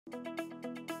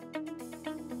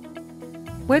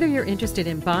Whether you're interested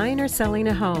in buying or selling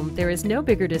a home, there is no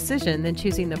bigger decision than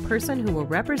choosing the person who will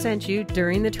represent you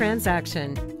during the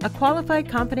transaction. A qualified,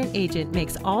 competent agent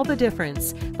makes all the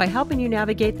difference by helping you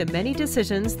navigate the many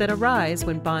decisions that arise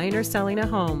when buying or selling a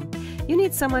home. You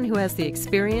need someone who has the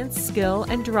experience, skill,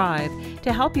 and drive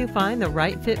to help you find the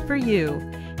right fit for you.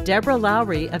 Debra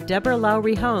Lowry of Debra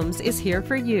Lowry Homes is here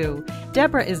for you.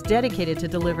 Debra is dedicated to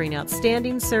delivering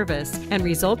outstanding service and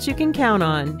results you can count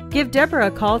on. Give Debra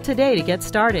a call today to get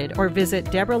started, or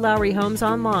visit Debra Lowry Homes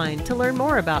online to learn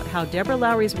more about how Debra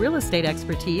Lowry's real estate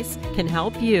expertise can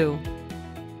help you.